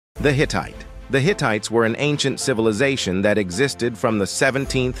The Hittite. The Hittites were an ancient civilization that existed from the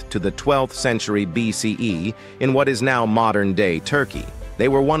 17th to the 12th century BCE in what is now modern-day Turkey. They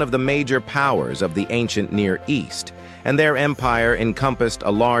were one of the major powers of the ancient Near East, and their empire encompassed a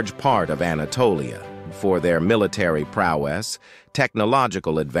large part of Anatolia. For their military prowess,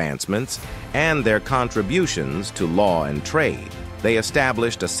 technological advancements, and their contributions to law and trade, they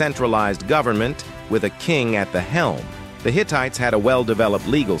established a centralized government with a king at the helm. The Hittites had a well-developed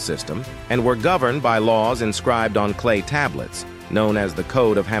legal system and were governed by laws inscribed on clay tablets, known as the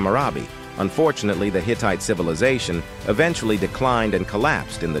Code of Hammurabi. Unfortunately, the Hittite civilization eventually declined and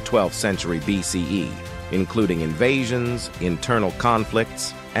collapsed in the 12th century BCE, including invasions, internal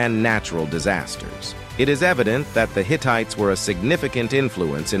conflicts, and natural disasters. It is evident that the Hittites were a significant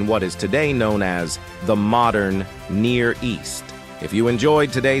influence in what is today known as the modern Near East. If you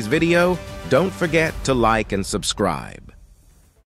enjoyed today's video, don't forget to like and subscribe.